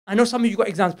I know some of you got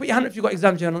exams. Put your hand up if you got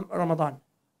exams during Ramadan.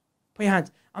 Put your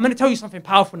hands. I'm going to tell you something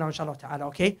powerful now, inshallah ta'ala,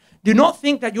 okay? Do not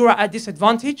think that you're at a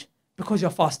disadvantage because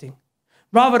you're fasting.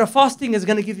 Rather, the fasting is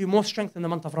going to give you more strength in the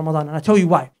month of Ramadan. And I'll tell you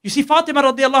why. You see, Fatima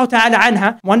radiallahu ta'ala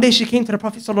anha, one day she came to the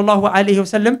Prophet sallallahu alayhi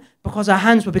wasallam because her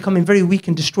hands were becoming very weak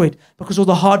and destroyed because of all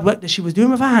the hard work that she was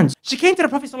doing with her hands. She came to the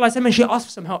Prophet sallallahu alayhi wasallam and she asked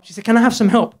for some help. She said, can I have some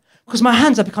help? Because my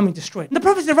hands are becoming destroyed. And the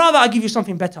Prophet said, rather, I'll give you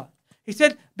something better. He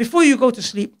said, before you go to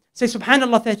sleep, say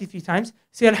Subhanallah 33 times,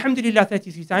 say Alhamdulillah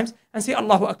 33 times, and say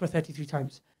Allahu Akbar 33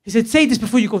 times. He said, say this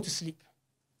before you go to sleep.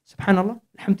 Subhanallah,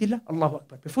 Alhamdulillah, Allahu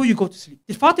Akbar. Before you go to sleep.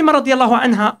 Did Fatima radiallahu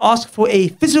anha ask for a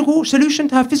physical solution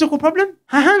to her physical problem?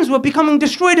 Her hands were becoming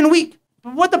destroyed and weak.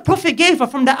 But what the Prophet gave her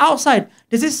from the outside,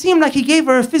 does it seem like he gave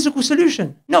her a physical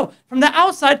solution? No. From the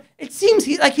outside, it seems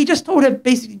like he just told her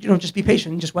basically, just be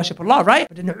patient and just worship Allah, right?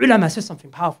 But then the ulama says something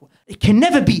powerful. It can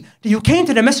never be that you came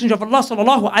to the Messenger of Allah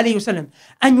sallallahu alayhi wasallam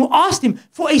and you asked him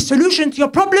for a solution to your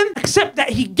problem, except that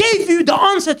he gave you the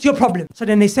answer to your problem. So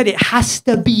then they said it has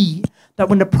to be that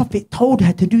when the Prophet told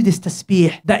her to do this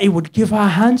tasbih, that it would give her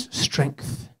hands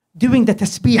strength. Doing the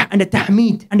tasbih and the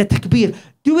tahmeed and the takbir,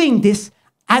 doing this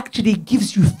actually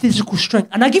gives you physical strength.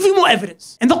 And I give you more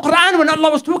evidence. In the Quran, when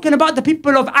Allah was talking about the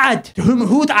people of Ad, to whom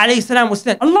Hud alayhi salam was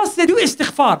sent, Allah said, do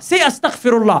istighfar, say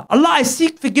astaghfirullah. Allah, I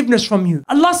seek forgiveness from you.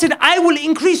 Allah said, I will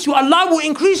increase you. Allah will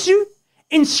increase you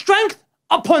in strength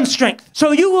upon strength.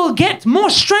 So you will get more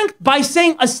strength by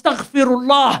saying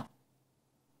astaghfirullah.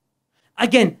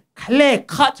 Again,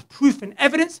 clear-cut proof and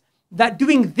evidence that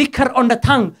doing dhikr on the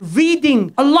tongue,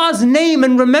 reading Allah's name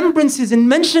and remembrances and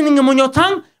mentioning Him on your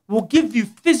tongue will give you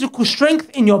physical strength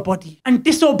in your body. And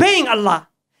disobeying Allah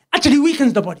actually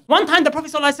weakens the body. One time the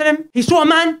Prophet ﷺ, he saw a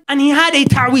man and he had a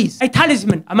ta'weez, a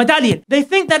talisman, a medallion. They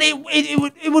think that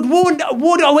it would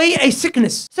ward away a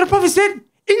sickness. So the Prophet said,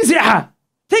 inzi'ha,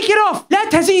 take it off. لا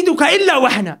تزيدك إلا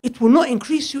وهنا. It will not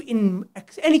increase you in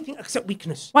anything except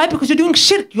weakness. Why? Because you're doing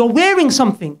shirk. You're wearing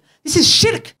something. This is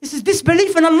shirk. This is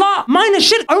disbelief in Allah. Minor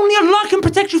shirk. Only Allah can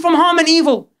protect you from harm and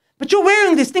evil. But you're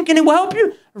wearing this thinking it will help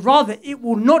you. Rather, it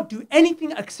will not do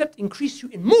anything except increase you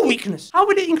in more weakness. How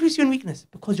will it increase you in weakness?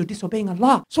 Because you're disobeying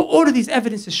Allah. So all of these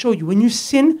evidences show you when you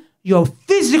sin, your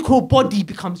physical body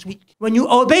becomes weak. When you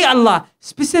obey Allah,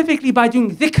 specifically by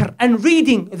doing dhikr and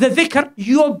reading the dhikr,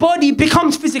 your body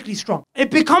becomes physically strong. It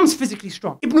becomes physically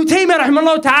strong. Ibn Taymiyyah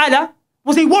rahimahullah ta'ala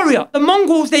was a warrior. The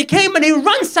Mongols, they came and they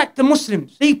ransacked the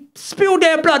Muslims. They spilled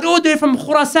their blood all the way from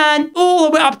Khurasan all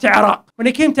the way up to Iraq. When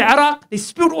they came to Iraq, they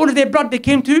spilled all of their blood. They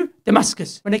came to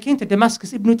Damascus. When they came to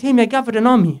Damascus, Ibn Taymiyyah gathered an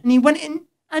army and he went in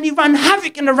and he ran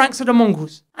havoc in the ranks of the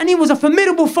Mongols. And he was a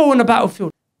formidable foe on the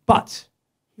battlefield. But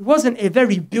he wasn't a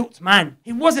very built man.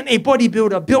 He wasn't a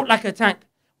bodybuilder built like a tank.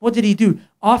 What did he do?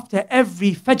 After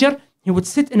every Fajr, he would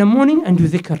sit in the morning and do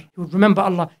dhikr. He would remember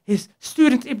Allah. His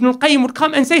student Ibn al-Qayyim would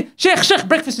come and say, Sheikh,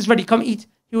 breakfast is ready, come eat.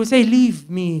 He would say, leave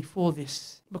me for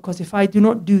this. Because if I do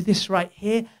not do this right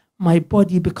here, my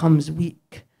body becomes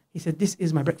weak. He said, this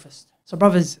is my breakfast. So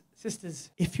brothers, sisters,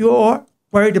 if you're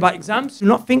worried about exams, do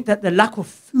not think that the lack of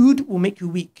food will make you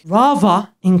weak. Rather,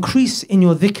 increase in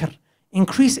your dhikr.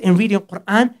 Increase in reading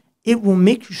Quran. It will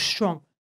make you strong.